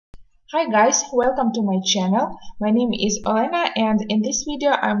Hi guys, welcome to my channel. My name is Olena and in this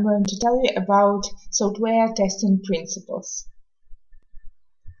video I'm going to tell you about software testing principles.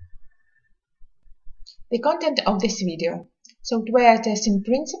 The content of this video: software testing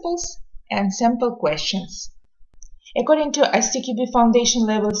principles and sample questions. According to ISTQB foundation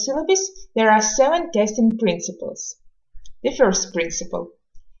level syllabus, there are 7 testing principles. The first principle: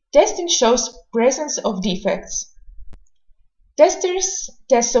 testing shows presence of defects. Testers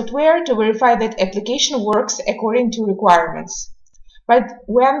test software to verify that application works according to requirements. But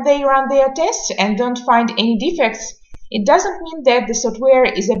when they run their tests and don't find any defects, it doesn't mean that the software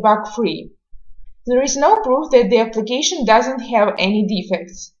is bug-free. There is no proof that the application doesn't have any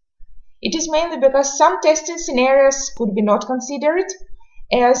defects. It is mainly because some testing scenarios could be not considered,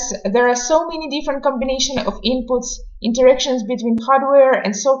 as there are so many different combinations of inputs, interactions between hardware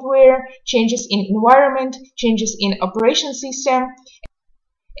and software, changes in environment, changes in operation system,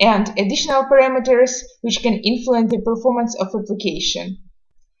 and additional parameters which can influence the performance of application.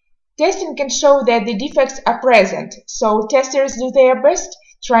 Testing can show that the defects are present, so testers do their best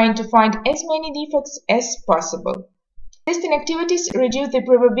trying to find as many defects as possible. Testing activities reduce the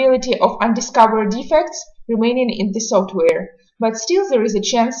probability of undiscovered defects remaining in the software, but still there is a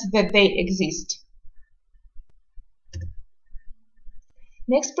chance that they exist.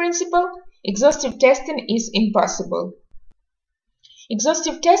 Next principle: exhaustive testing is impossible.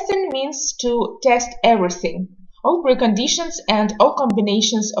 Exhaustive testing means to test everything, all preconditions and all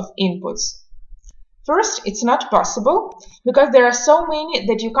combinations of inputs. First, it's not possible because there are so many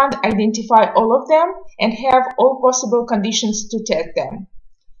that you can't identify all of them and have all possible conditions to test them.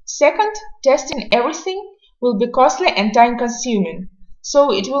 Second, testing everything will be costly and time-consuming,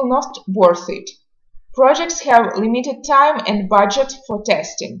 so it will not be worth it. Projects have limited time and budget for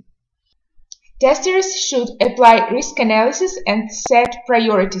testing. Testers should apply risk analysis and set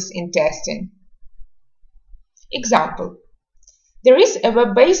priorities in testing. Example: there is a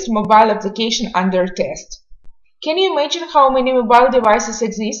web-based mobile application under test. Can you imagine how many mobile devices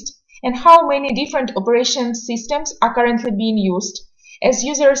exist and how many different operation systems are currently being used, as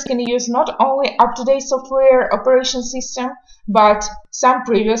users can use not only up-to-date software operation system, but some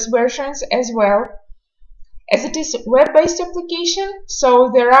previous versions as well. As it is a web-based application,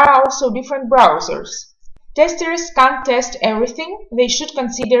 so there are also different browsers. Testers can't test everything, they should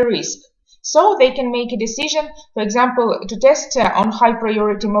consider risk, so they can make a decision, for example, to test on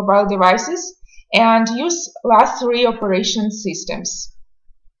high-priority mobile devices and use last 3 operation systems.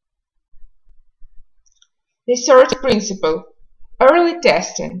 The third principle: early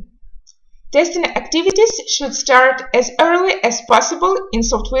testing. Testing activities should start as early as possible in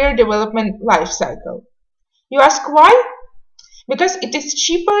software development lifecycle. You ask why? Because it is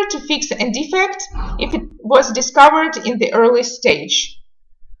cheaper to fix a defect if it was discovered in the early stage.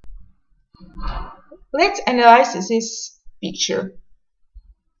 Let's analyze this picture.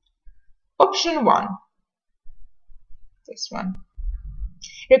 Option 1. This one.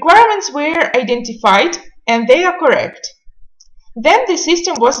 Requirements were identified and they are correct. Then the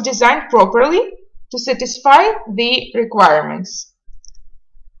system was designed properly to satisfy the requirements.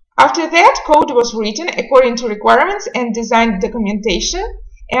 After that, code was written according to requirements and design documentation,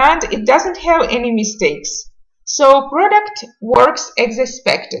 and it doesn't have any mistakes. So product works as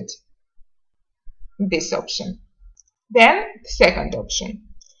expected. This option. Then, second option.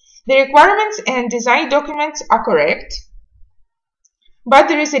 The requirements and design documents are correct, but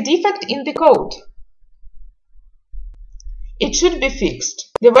there is a defect in the code. It should be fixed.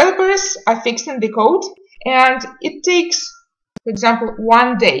 Developers are fixing the code and it takes, for example,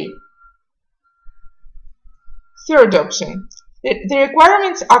 1 day. Third option. The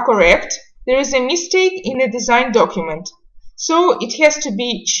requirements are correct. There is a mistake in the design document, so it has to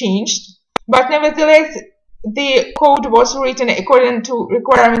be changed, but nevertheless the code was written according to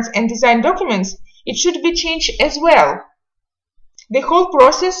requirements and design documents. It should be changed as well. The whole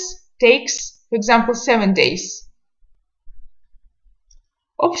process takes, for example, 7 days.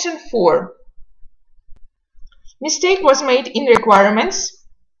 Option 4. Mistake was made in requirements.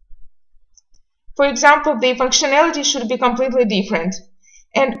 For example, the functionality should be completely different,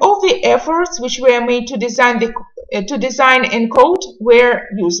 and all the efforts which were made to design and code were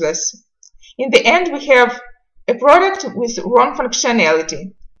useless. In the end, we have a product with wrong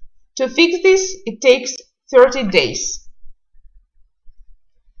functionality. To fix this, it takes 30 days.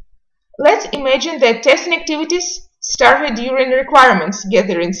 Let's imagine that testing activities started during requirements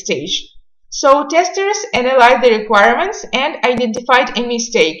gathering stage. So testers analyzed the requirements and identified a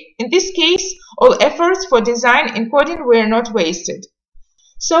mistake. In this case, all efforts for design and coding were not wasted.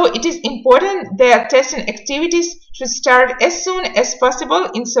 So it is important that testing activities should start as soon as possible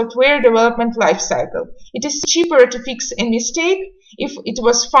in software development lifecycle. It is cheaper to fix a mistake if it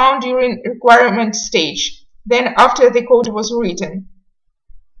was found during requirement stage than after the code was written.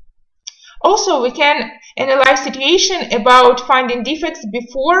 Also, we can analyze situation about finding defects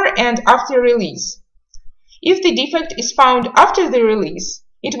before and after release. If the defect is found after the release,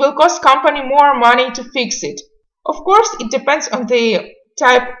 it will cost company more money to fix it. Of course, it depends on the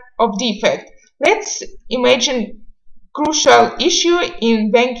type of defect. Let's imagine crucial issue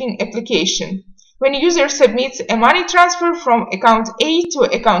in banking application. When user submits a money transfer from account A to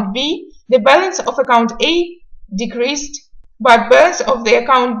account B, the balance of account A decreased, but balance of the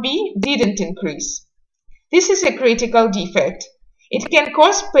account B didn't increase. This is a critical defect. It can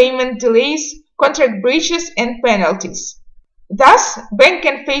cause payment delays, contract breaches, and penalties. Thus, bank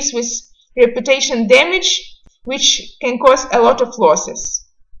can face with reputation damage, which can cause a lot of losses.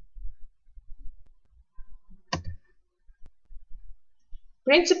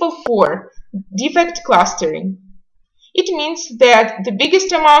 Principle 4. Defect clustering. It means that the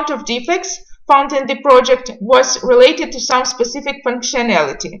biggest amount of defects found in the project was related to some specific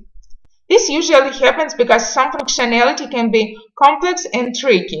functionality. This usually happens because some functionality can be complex and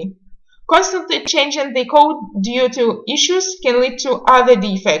tricky. Constantly changing the code due to issues can lead to other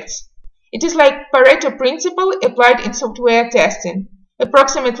defects. It is like Pareto principle applied in software testing.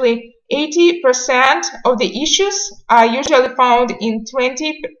 Approximately 80% of the issues are usually found in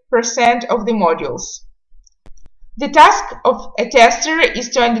 20% of the modules. The task of a tester is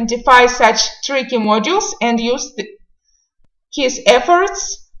to identify such tricky modules and use his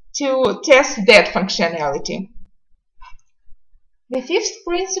efforts to test that functionality. The fifth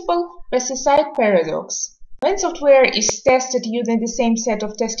principle, pesticide paradox. When software is tested using the same set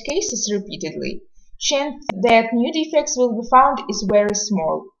of test cases repeatedly, chance that new defects will be found is very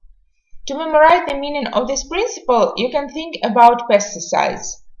small. To memorize the meaning of this principle, you can think about pesticides.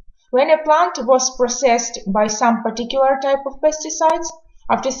 When a plant was processed by some particular type of pesticides,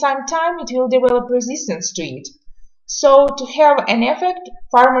 after some time it will develop resistance to it. So, to have an effect,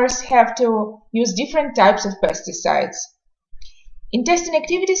 farmers have to use different types of pesticides. In testing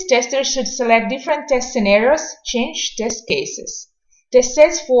activities, testers should select different test scenarios, change test cases. Test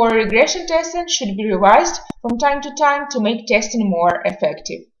sets for regression testing should be revised from time to time to make testing more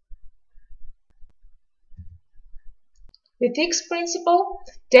effective. The sixth principle,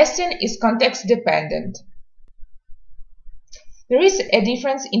 testing is context dependent. There is a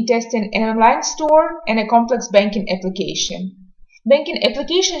difference in testing an online store and a complex banking application. Banking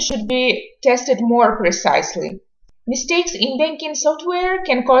application should be tested more precisely. Mistakes in banking software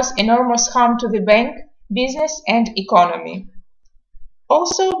can cause enormous harm to the bank, business, and economy.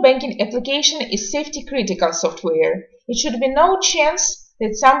 Also, banking application is safety-critical software. It should be no chance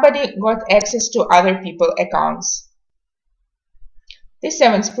that somebody got access to other people's accounts. The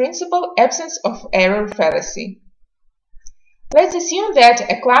seventh principle, absence of error fallacy. Let's assume that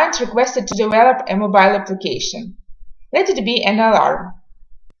a client requested to develop a mobile application. Let it be an alarm.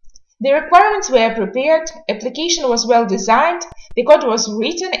 The requirements were prepared, application was well designed, the code was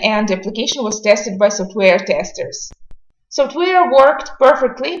written, and the application was tested by software testers. Software worked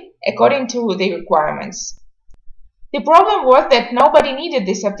perfectly according to the requirements. The problem was that nobody needed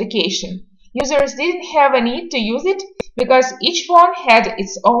this application. Users didn't have a need to use it because each phone had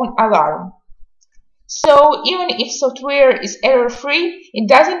its own alarm. So, even if software is error-free, it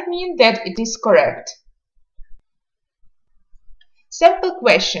doesn't mean that it is correct. Sample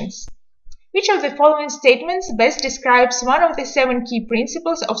questions. Which of the following statements best describes one of the 7 key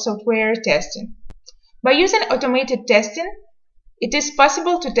principles of software testing? By using automated testing, it is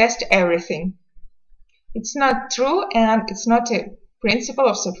possible to test everything. It's not true, and it's not a principle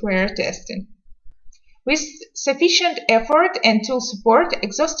of software testing. With sufficient effort and tool support,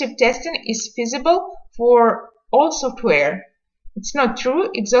 exhaustive testing is feasible for all software. It's not true,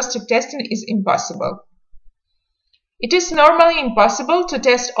 exhaustive testing is impossible. It is normally impossible to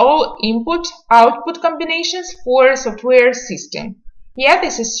test all input-output combinations for a software system. Yeah,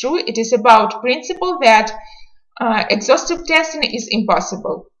 this is true. It is about principle that exhaustive testing is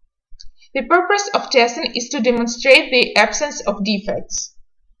impossible. The purpose of testing is to demonstrate the absence of defects.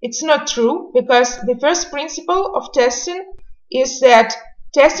 It's not true, because the first principle of testing is that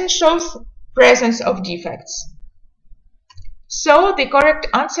testing shows presence of defects. So the correct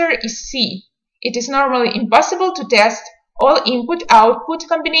answer is C. It is normally impossible to test all input-output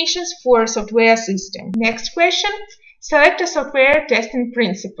combinations for a software system. Next question. Select a software testing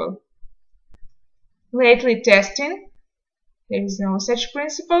principle. Lately testing. There is no such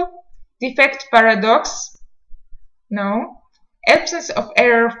principle. Defect paradox. No. absence of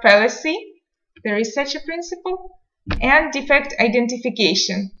error fallacy, there is such a principle, and defect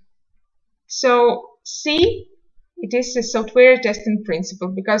identification. So C, it is a software testing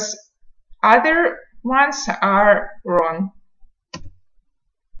principle because other ones are wrong.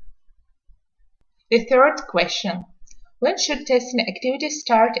 The third question. When should testing activities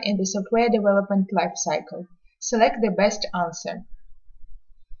start in the software development lifecycle? Select the best answer.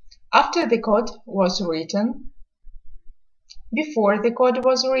 After the code was written, before the code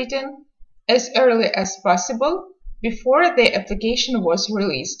was written, as early as possible, before the application was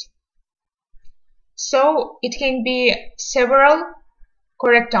released. So it can be several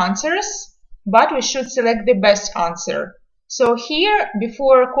correct answers, but we should select the best answer. So here,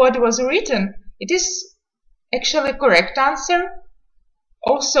 before code was written, it is actually correct answer.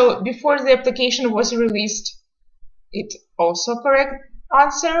 Also, before the application was released, it also correct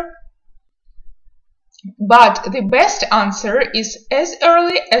answer. But the best answer is as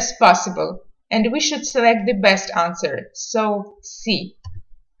early as possible, and we should select the best answer. So C,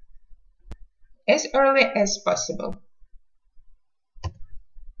 as early as possible.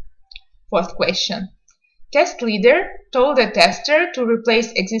 Fourth question. Test leader told the tester to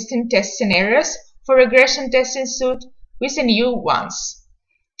replace existing test scenarios for regression testing suite with new ones.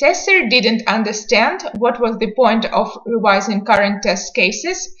 Tester didn't understand what was the point of revising current test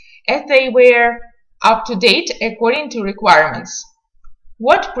cases as they were up to date according to requirements.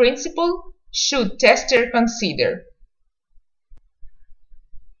 What principle should tester consider?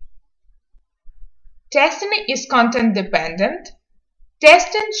 Testing is content dependent.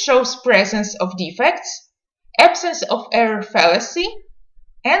 Testing shows presence of defects, absence of error fallacy,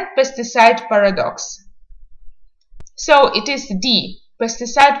 and pesticide paradox. So it is D,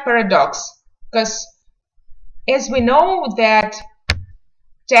 pesticide paradox, because as we know that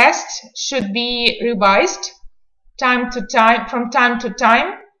tests should be revised from time to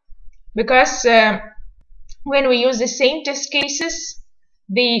time, because when we use the same test cases,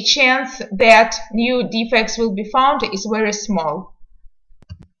 the chance that new defects will be found is very small.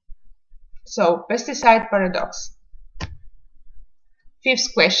 So, pesticide paradox.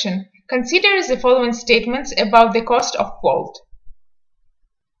 Fifth question. Consider the following statements about the cost of fault.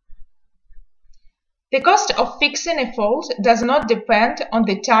 The cost of fixing a fault does not depend on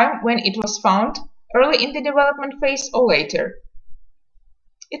the time when it was found, early in the development phase or later.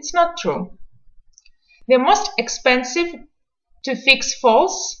 It's not true. The most expensive to fix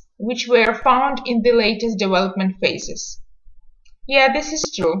faults which were found in the latest development phases. Yeah, this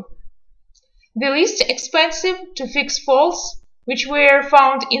is true. The least expensive to fix faults which were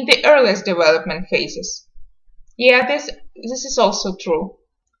found in the earliest development phases. Yeah, this is also true.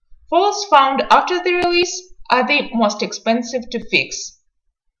 Faults found after the release are the most expensive to fix.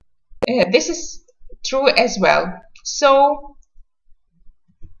 This is true as well. So,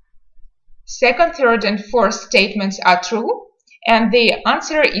 second, third, and fourth statements are true, and the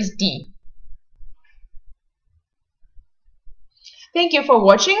answer is D. Thank you for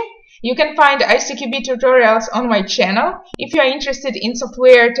watching. You can find ISTQB tutorials on my channel. If you are interested in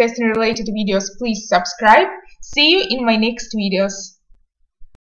software testing related videos, please subscribe. See you in my next videos.